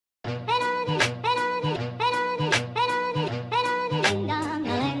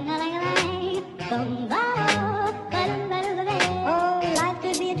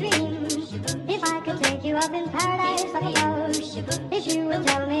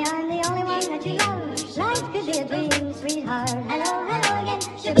that you love. Life could be a dream, sweetheart. Hello, hello again.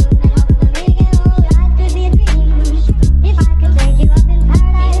 Shaboom, and off the weekend. Life could be a dream. If I could take you up in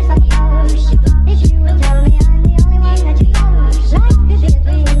paradise like yours. If you would tell me I'm the only one that you love. Life could be a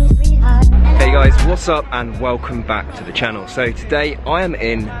dream, sweetheart. Hey guys, what's up and welcome back to the channel. So today I am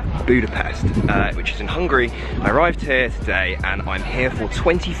in Budapest, which is in Hungary. I arrived here today and I'm here for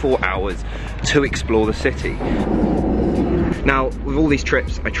 24 hours to explore the city. Now, with all these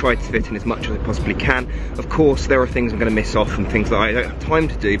trips, I try to fit in as much as I possibly can. Of course, there are things I'm going to miss off and things that I don't have time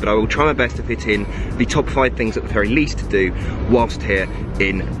to do, but I will try my best to fit in the top 5 things at the very least to do whilst here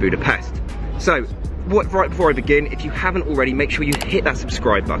in Budapest. So, right before I begin, if you haven't already, make sure you hit that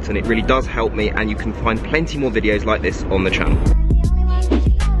subscribe button. It really does help me, and you can find plenty more videos like this on the channel.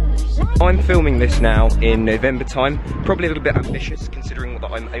 I'm filming this now in November time, probably a little bit ambitious considering that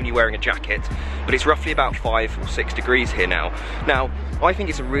I'm only wearing a jacket, but it's roughly about 5 or 6 degrees here now. Now, I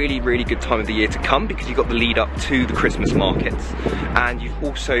think it's a really good time of the year to come because you've got the lead up to the Christmas markets, and you've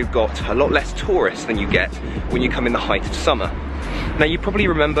also got a lot less tourists than you get when you come in the height of summer. Now, you probably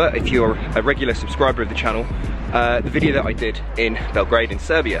remember, if you're a regular subscriber of the channel, the video that I did in Belgrade in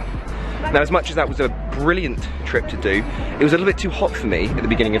Serbia. Now, as much as that was a brilliant trip to do, it was a little bit too hot for me at the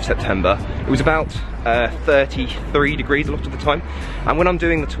beginning of September. It was about 33 degrees a lot of the time, and when I'm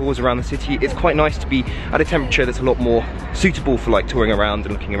doing the tours around the city, it's quite nice to be at a temperature that's a lot more suitable for like touring around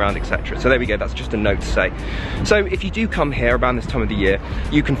and looking around, etc. So there we go, that's just a note to say. So if you do come here around this time of the year,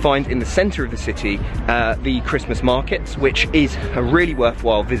 you can find in the centre of the city the Christmas markets, which is a really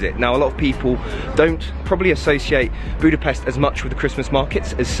worthwhile visit. Now, a lot of people don't probably associate Budapest as much with the Christmas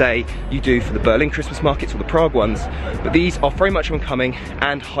markets as, say, you do for the Berlin Christmas markets or the Prague ones, but these are very much oncoming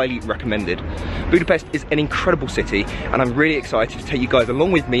and highly recommended. Budapest is an incredible city, and I'm really excited to take you guys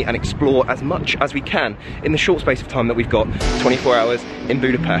along with me and explore as much as we can in the short space of time that we've got, 24 hours in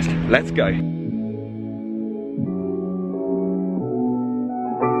Budapest. Let's go.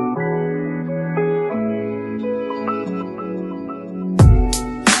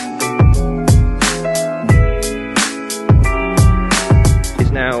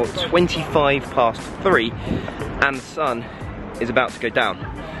 Now 25 past 3 and the sun is about to go down,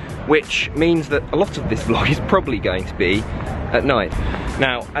 which means that a lot of this vlog is probably going to be at night.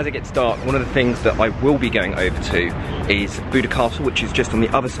 Now, as it gets dark, one of the things that I will be going over to is Buda Castle, which is just on the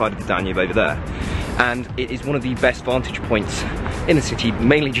other side of the Danube over there, and it is one of the best vantage points in the city,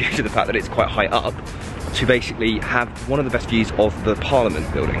 mainly due to the fact that it's quite high up, to basically have one of the best views of the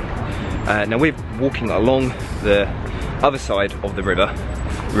Parliament building. Now, we're walking along the other side of the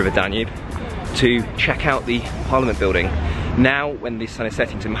River Danube to check out the Parliament building now when the sun is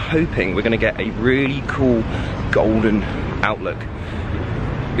setting, so I'm hoping we're going to get a really cool golden outlook.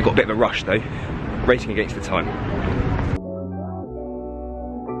 We've got a bit of a rush though, racing against the time.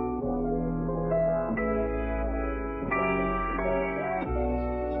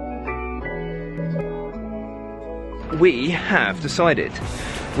 We have decided,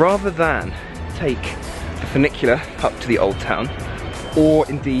 rather than take the funicular up to the old town, or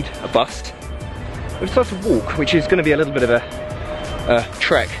indeed a bus, we've decided to walk, which is going to be a little bit of a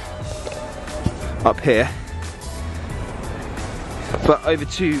trek up here, but over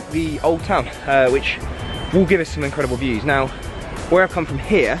to the old town, which will give us some incredible views. Now, where I've come from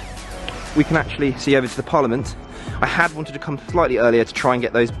here, we can actually see over to the Parliament. I had wanted to come slightly earlier to try and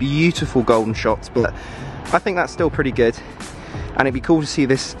get those beautiful golden shots, but I think that's still pretty good. And it'd be cool to see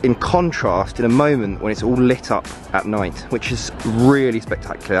this in contrast in a moment when it's all lit up at night, which is really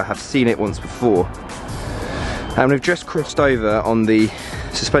spectacular. I have seen it once before. And we've just crossed over on the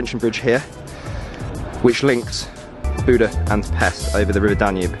suspension bridge here, which links Buda and Pest over the River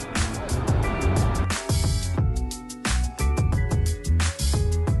Danube.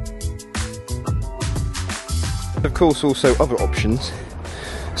 Of course, also other options.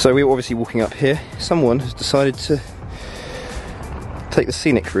 So we were obviously walking up here. Someone has decided to take the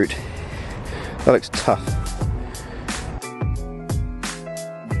scenic route. That looks tough.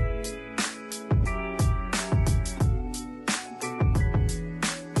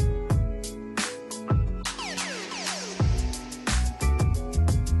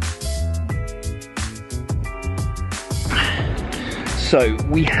 So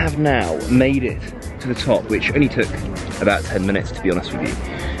we have now made it to the top, which only took about 10 minutes to be honest with you.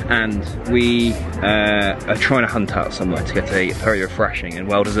 And we are trying to hunt out somewhere to get a very refreshing and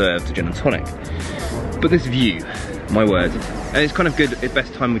well-deserved gin and tonic. But this view, my word, and it's kind of good, the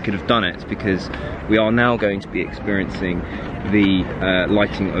best time we could have done it, because we are now going to be experiencing the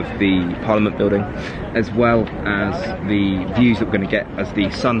lighting of the Parliament building, as well as the views that we're going to get as the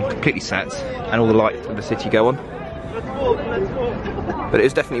sun completely sets and all the lights of the city go on. But it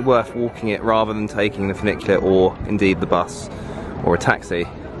is definitely worth walking it rather than taking the funicular or indeed the bus or a taxi.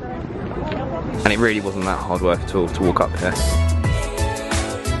 And it really wasn't that hard work at all to walk up here.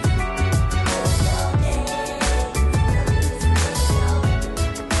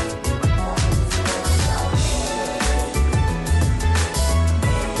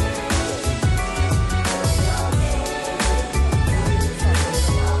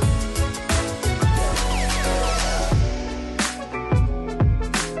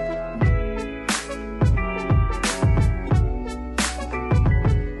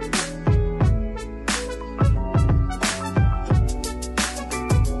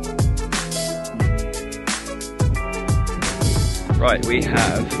 Right, we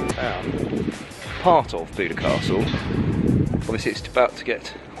have part of Buda Castle. Obviously it's about to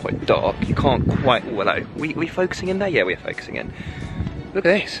get quite dark. You can't quite, oh hello, we focusing in there? Yeah, we're focusing in. Look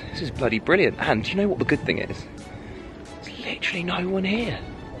at this, this is bloody brilliant. And do you know what the good thing is? There's literally no one here.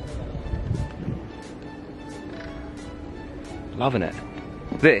 Loving it.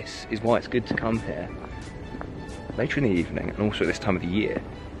 This is why it's good to come here later in the evening and also at this time of the year.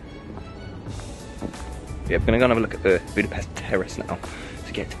 Yeah, we're going to go and have a look at the Budapest Terrace now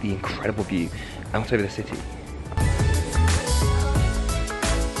to get the incredible view out over the city.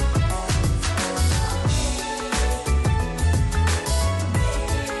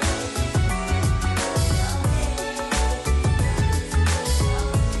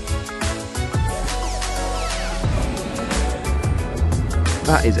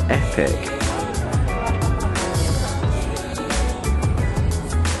 That is epic.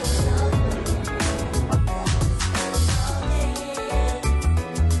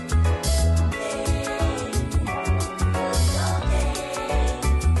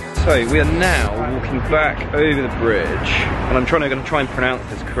 So we are now walking back over the bridge, and I'm going to try and pronounce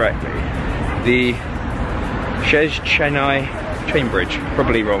this correctly. The Chennai chain bridge,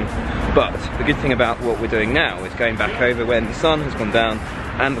 probably wrong. But the good thing about what we're doing now is going back over when the sun has gone down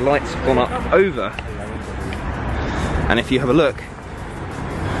and the lights have gone up over. And if you have a look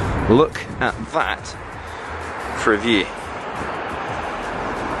at that for a view.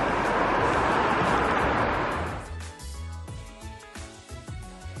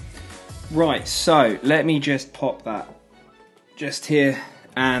 Right, so let me just pop that just here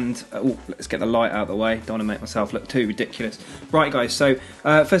and oh, let's get the light out of the way. Don't want to make myself look too ridiculous. Right guys, so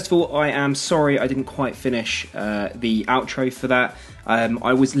first of all, I am sorry I didn't quite finish the outro for that.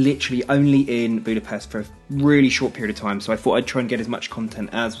 I was literally only in Budapest for a really short period of time, so I thought I'd try and get as much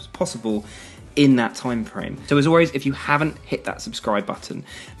content as possible in that time frame. So as always, if you haven't hit that subscribe button,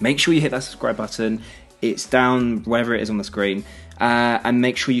 make sure you hit that subscribe button. It's down wherever it is on the screen. And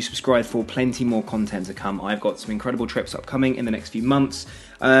make sure you subscribe for plenty more content to come. I've got some incredible trips upcoming in the next few months.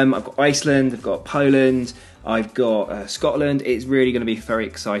 I've got Iceland, I've got Poland, I've got Scotland. It's really going to be very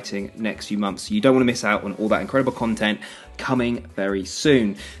exciting next few months. So you don't want to miss out on all that incredible content coming very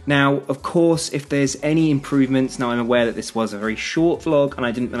soon. Now, of course, if there's any improvements, now I'm aware that this was a very short vlog and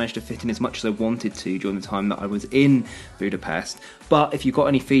I didn't manage to fit in as much as I wanted to during the time that I was in Budapest. But if you've got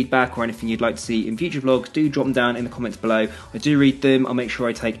any feedback or anything you'd like to see in future vlogs, do drop them down in the comments below. I do read them. I'll make sure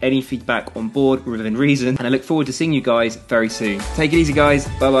I take any feedback on board within reason. And I look forward to seeing you guys very soon. Take it easy, guys.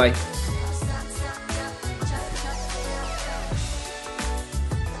 Bye-bye.